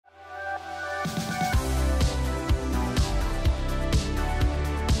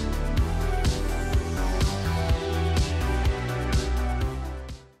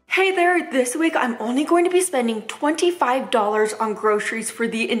this week I'm only going to be spending $25 on groceries for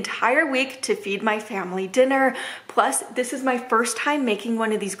the entire week to feed my family dinner. Plus, this is my first time making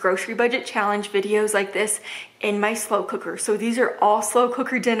one of these grocery budget challenge videos like this in my slow cooker. So these are all slow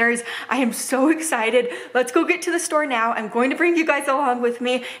cooker dinners. I am so excited. Let's go get to the store now. I'm going to bring you guys along with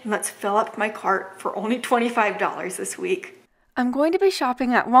me and let's fill up my cart for only $25 this week. I'm going to be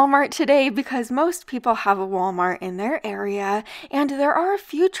shopping at Walmart today because most people have a Walmart in their area, and there are a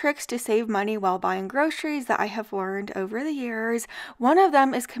few tricks to save money while buying groceries that I have learned over the years. One of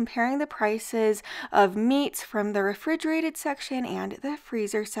them is comparing the prices of meats from the refrigerated section and the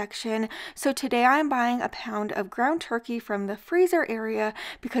freezer section. So today I'm buying a pound of ground turkey from the freezer area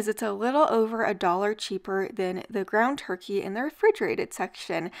because it's a little over $1 cheaper than the ground turkey in the refrigerated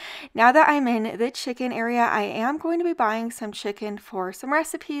section. Now that I'm in the chicken area, I am going to be buying some chicken for some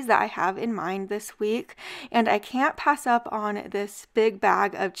recipes that I have in mind this week, and I can't pass up on this big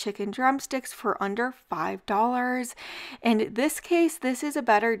bag of chicken drumsticks for under $5. In this case, this is a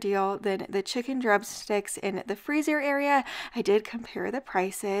better deal than the chicken drumsticks in the freezer area. I did compare the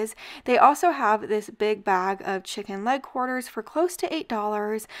prices. They also have this big bag of chicken leg quarters for close to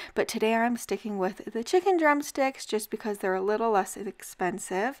 $8, but today I'm sticking with the chicken drumsticks just because they're a little less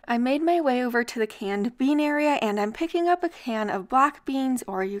expensive. I made my way over to the canned bean area and I'm picking up a can of black beans,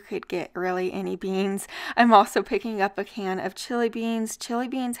 or you could get really any beans. I'm also picking up a can of chili beans. Chili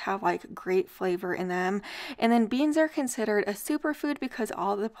beans have like great flavor in them. And then beans are considered a superfood because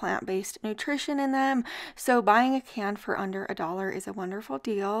all the plant-based nutrition in them. So buying a can for under $1 is a wonderful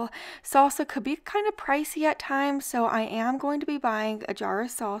deal. Salsa could be kind of pricey at times, so I am going to be buying a jar of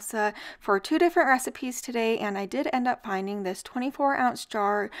salsa for 2 different recipes today, and I did end up finding this 24-ounce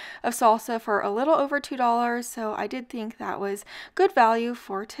jar of salsa for a little over $2, so I did think that was good value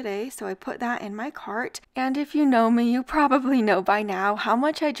for today, so I put that in my cart. And if you know me, you probably know by now how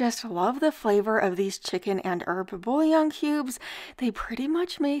much I just love the flavor of these chicken and herb bouillon cubes. They pretty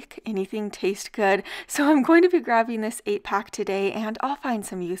much make anything taste good, so I'm going to be grabbing this 8-pack today and I'll find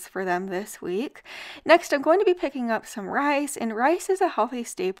some use for them this week. Next, I'm going to be picking up some rice, and rice is a healthy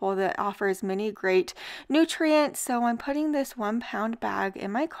staple that offers many great nutrients, so I'm putting this 1-pound bag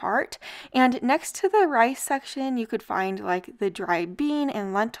in my cart. And next to the rice section, you could find like the dried bean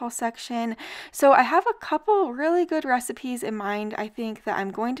and lentil section. So I have a couple really good recipes in mind I think that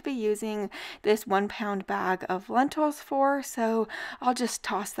I'm going to be using this 1-pound bag of lentils for, so I'll just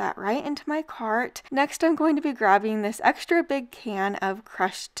toss that right into my cart. Next, I'm going to be grabbing this extra big can of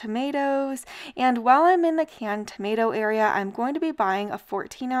crushed tomatoes, and while I'm in the canned tomato area, I'm going to be buying a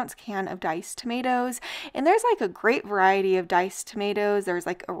 14-ounce can of diced tomatoes, and there's like a great variety of diced tomatoes. There's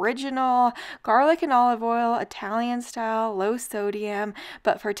like original, garlic and olive oil, Italian style, low sodium,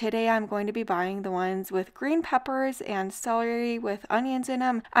 but for today I'm going to be buying the ones with green peppers and celery with onions in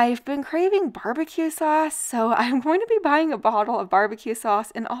them. I've been craving barbecue sauce, so I'm going to be buying a bottle of barbecue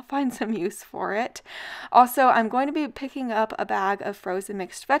sauce and I'll find some use for it. Also, I'm going to be picking up a bag of frozen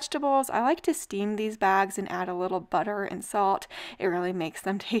mixed vegetables. I like to steam these bags and add a little butter and salt. It really makes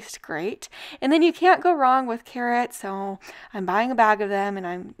them taste great. And then you can't go wrong with carrots, so I'm buying a bag of them and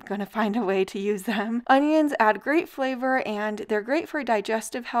I'm going to find a way to use them. Onions add great flavor and they're great for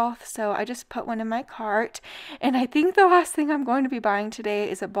digestive health, so I just put one in my cart. And I think the last thing I'm going to be buying today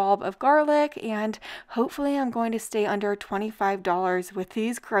is a bulb of garlic, and hopefully I'm going to stay under $25 with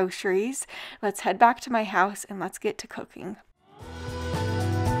these groceries. Let's head back to my house and let's get to cooking.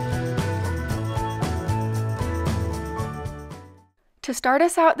 To start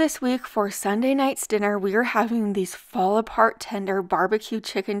us out this week for Sunday night's dinner, we are having these fall apart tender barbecue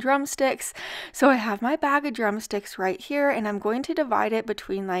chicken drumsticks. So I have my bag of drumsticks right here, and I'm going to divide it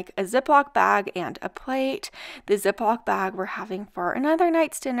between like a Ziploc bag and a plate. The Ziploc bag we're having for another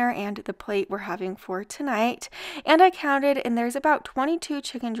night's dinner, and the plate we're having for tonight. And I counted, and there's about 22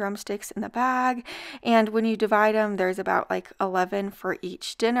 chicken drumsticks in the bag. And when you divide them, there's about like 11 for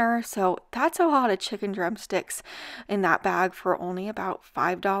each dinner. So that's a lot of chicken drumsticks in that bag for only about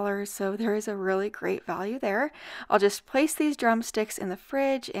 $5, so there is a really great value there. I'll just place these drumsticks in the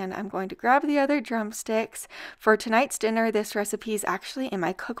fridge, and I'm going to grab the other drumsticks. For tonight's dinner, this recipe is actually in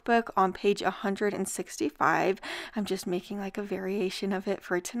my cookbook on page 165. I'm just making like a variation of it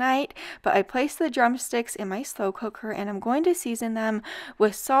for tonight, but I placed the drumsticks in my slow cooker, and I'm going to season them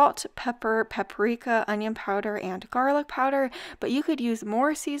with salt, pepper, paprika, onion powder, and garlic powder, but you could use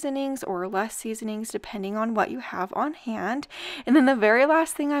more seasonings or less seasonings depending on what you have on hand. And then the very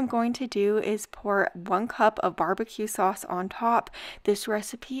last thing I'm going to do is pour 1 cup of barbecue sauce on top. This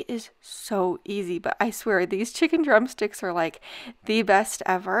recipe is so easy, but I swear these chicken drumsticks are like the best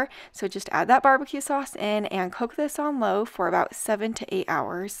ever. So just add that barbecue sauce in and cook this on low for about 7 to 8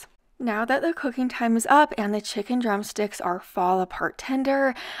 hours. Now that the cooking time is up and the chicken drumsticks are fall apart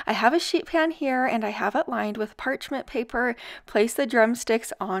tender, I have a sheet pan here and I have it lined with parchment paper. Place the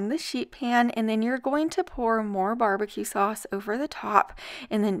drumsticks on the sheet pan and then you're going to pour more barbecue sauce over the top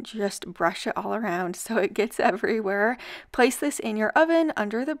and then just brush it all around so it gets everywhere. Place this in your oven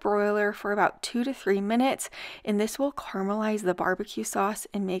under the broiler for about 2 to 3 minutes and this will caramelize the barbecue sauce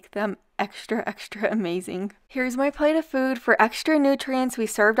and make them extra amazing. Here's my plate of food. For extra nutrients, we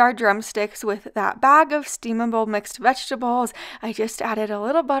served our drumsticks with that bag of steamable mixed vegetables. I just added a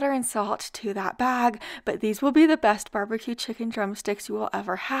little butter and salt to that bag, but these will be the best barbecue chicken drumsticks you will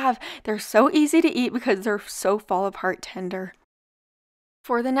ever have. They're so easy to eat because they're so fall apart tender.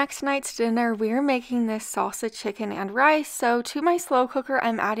 For the next night's dinner, we're making this salsa chicken and rice. So to my slow cooker,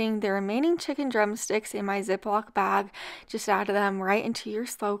 I'm adding the remaining chicken drumsticks in my Ziploc bag. Just add them right into your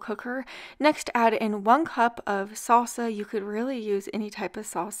slow cooker. Next, add in 1 cup of salsa. You could really use any type of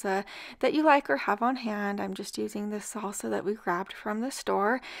salsa that you like or have on hand. I'm just using this salsa that we grabbed from the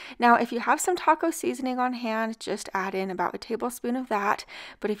store. Now, if you have some taco seasoning on hand, just add in about 1 tablespoon of that.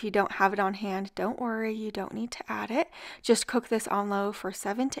 But if you don't have it on hand, don't worry, you don't need to add it. Just cook this on low for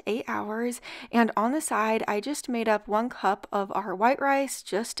 7 to 8 hours. And on the side, I just made up 1 cup of our white rice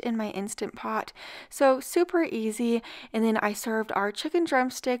just in my Instant Pot. So super easy. And then I served our chicken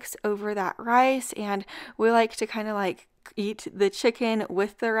drumsticks over that rice, and we like to kind of like eat the chicken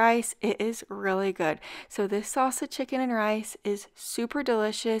with the rice. It is really good. So this salsa chicken and rice is super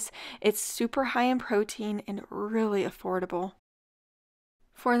delicious. It's super high in protein and really affordable.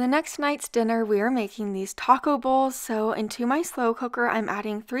 For the next night's dinner, we are making these taco bowls. So into my slow cooker, I'm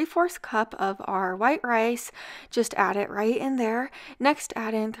adding 3/4 cup of our white rice. Just add it right in there. Next,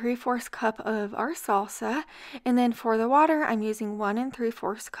 add in 3/4 cup of our salsa. And then for the water, I'm using 1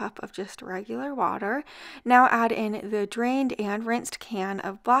 3/4 cup of just regular water. Now add in the drained and rinsed can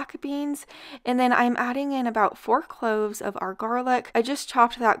of black beans. And then I'm adding in about 4 cloves of our garlic. I just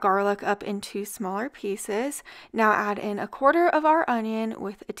chopped that garlic up into smaller pieces. Now add in 1/4 of our onion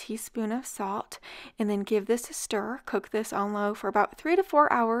with 1 teaspoon of salt, and then give this a stir. Cook this on low for about 3 to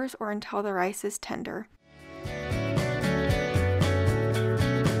 4 hours or until the rice is tender.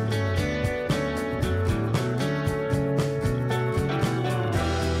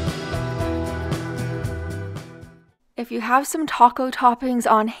 If you have some taco toppings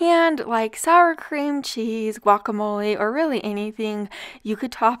on hand, like sour cream, cheese, guacamole, or really anything, you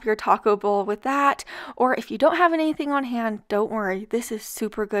could top your taco bowl with that. Or if you don't have anything on hand, don't worry. This is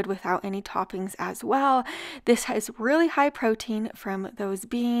super good without any toppings as well. This has really high protein from those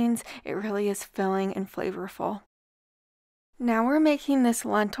beans. It really is filling and flavorful. Now we're making this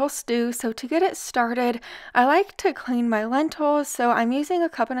lentil stew. So to get it started, I like to clean my lentils. So I'm using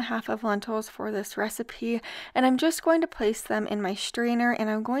 1.5 cups of lentils for this recipe, and I'm just going to place them in my strainer and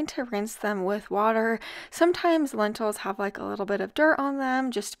I'm going to rinse them with water. Sometimes lentils have like a little bit of dirt on them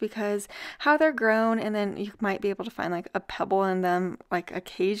just because how they're grown, and then you might be able to find like a pebble in them like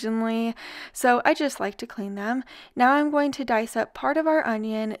occasionally. So I just like to clean them. Now I'm going to dice up part of our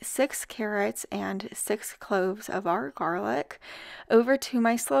onion, 6 carrots, and 6 cloves of our garlic. Over to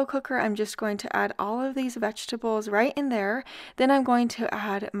my slow cooker, I'm just going to add all of these vegetables right in there. Then I'm going to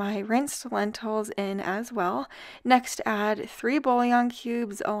add my rinsed lentils in as well. Next, add 3 bouillon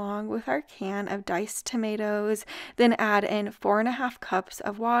cubes along with our can of diced tomatoes. Then add in 4.5 cups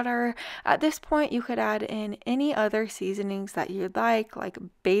of water. At this point, you could add in any other seasonings that you'd like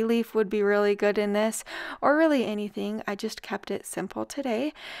bay leaf would be really good in this, or really anything. I just kept it simple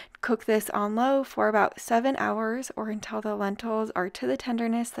today. Cook this on low for about 7 hours or until the lentils are to the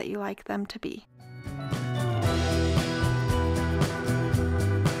tenderness that you like them to be.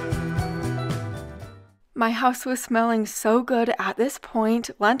 My house was smelling so good at this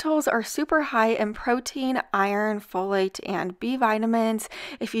point. Lentils are super high in protein, iron, folate, and B vitamins.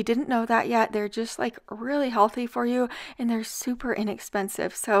 If you didn't know that yet, they're just like really healthy for you, and they're super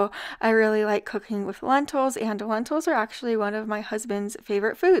inexpensive. So I really like cooking with lentils, and lentils are actually one of my husband's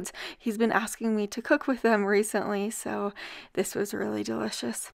favorite foods. He's been asking me to cook with them recently, so this was really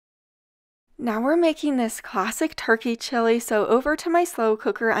delicious. Now we're making this classic turkey chili. So over to my slow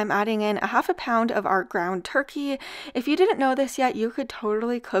cooker, I'm adding in 1/2 pound of our ground turkey. If you didn't know this yet, you could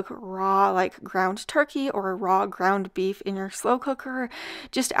totally cook raw like ground turkey or raw ground beef in your slow cooker.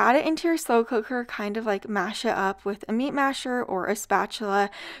 Just add it into your slow cooker, kind of like mash it up with a meat masher or a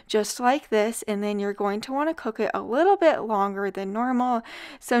spatula, just like this. And then you're going to want to cook it a little bit longer than normal.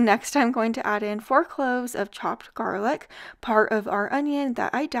 So next I'm going to add in 4 cloves of chopped garlic, part of our onion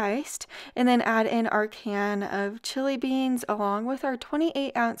that I diced, and then add in our can of chili beans along with our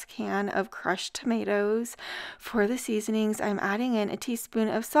 28-ounce can of crushed tomatoes. For the seasonings, I'm adding in a teaspoon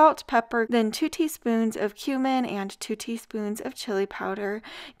of salt, pepper, then 2 teaspoons of cumin and 2 teaspoons of chili powder.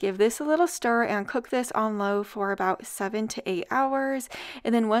 Give this a little stir and cook this on low for about 7 to 8 hours.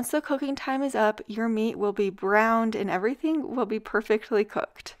 And then once the cooking time is up, your meat will be browned and everything will be perfectly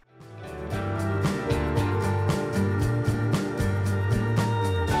cooked.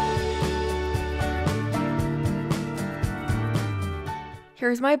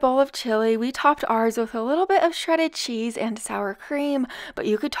 Here's my bowl of chili. We topped ours with a little bit of shredded cheese and sour cream, but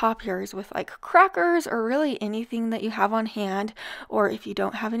you could top yours with like crackers or really anything that you have on hand. Or if you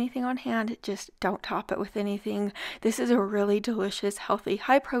don't have anything on hand, just don't top it with anything. This is a really delicious, healthy,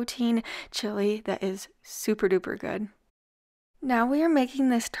 high protein chili that is super duper good. Now we are making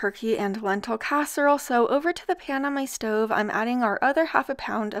this turkey and lentil casserole, so over to the pan on my stove, I'm adding our other half a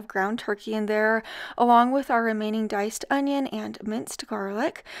pound of ground turkey in there, along with our remaining diced onion and minced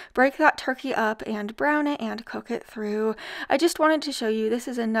garlic. Break that turkey up and brown it and cook it through. I just wanted to show you this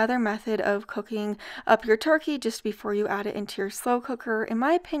is another method of cooking up your turkey just before you add it into your slow cooker. In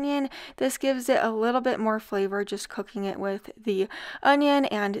my opinion, this gives it a little bit more flavor just cooking it with the onion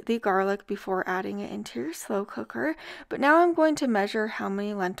and the garlic before adding it into your slow cooker. But now I'm going to measure how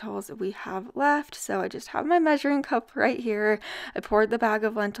many lentils we have left. So I just have my measuring cup right here. I poured the bag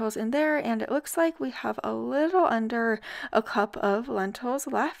of lentils in there and it looks like we have a little under a cup of lentils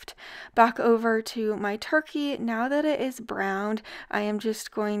left. Back over to my turkey. Now that it is browned, I am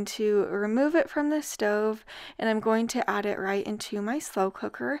just going to remove it from the stove and I'm going to add it right into my slow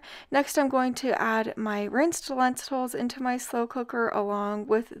cooker. Next, I'm going to add my rinsed lentils into my slow cooker along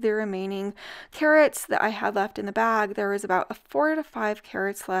with the remaining carrots that I had left in the bag. There was about 4 to 5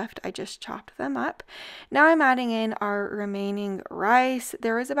 carrots left. I just chopped them up. Now I'm adding in our remaining rice.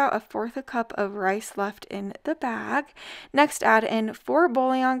 There is about 1/4 cup of rice left in the bag. Next, add in 4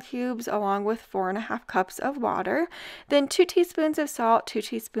 bouillon cubes along with 4.5 cups of water. Then 2 teaspoons of salt, 2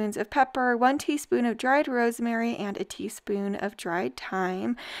 teaspoons of pepper, 1 teaspoon of dried rosemary, and a teaspoon of dried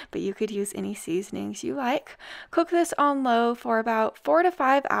thyme, but you could use any seasonings you like. Cook this on low for about 4 to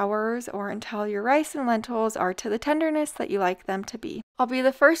 5 hours or until your rice and lentils are to the tenderness that you like them to be. I'll be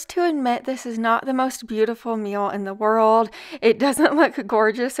the first to admit this is not the most beautiful meal in the world. It doesn't look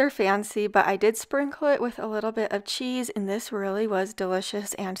gorgeous or fancy, but I did sprinkle it with a little bit of cheese and this really was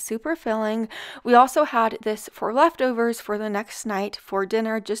delicious and super filling. We also had this for leftovers for the next night for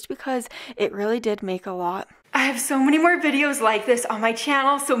dinner just because it really did make a lot. I have so many more videos like this on my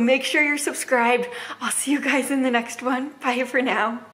channel, so make sure you're subscribed. I'll see you guys in the next one. Bye for now.